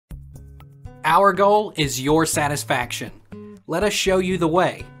Our goal is your satisfaction. Let us show you the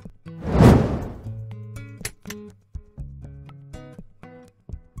way.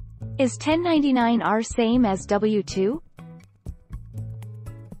 Is 1099-R same as W-2?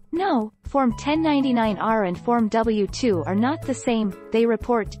 No, Form 1099-R and Form W-2 are not the same, they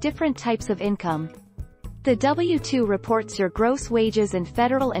report different types of income. The W-2 reports your gross wages and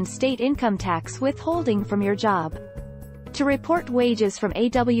federal and state income tax withholding from your job. To report wages from a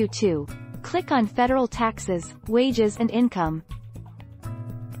W-2, click on Federal Taxes, Wages and Income.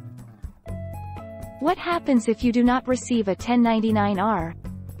 What happens if you do not receive a 1099-R?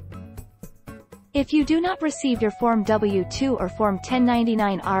 If you do not receive your Form W-2 or Form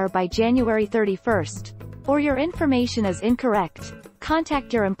 1099-R by January 31st, or your information is incorrect,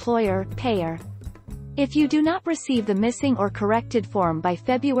 contact your employer, payer. If you do not receive the missing or corrected form by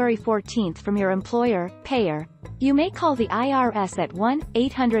February 14th from your employer, payer, you may call the IRS at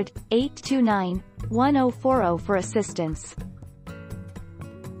 1-800-829-1040 for assistance.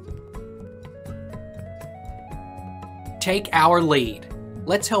 Take our lead.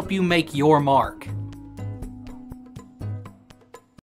 Let's help you make your mark.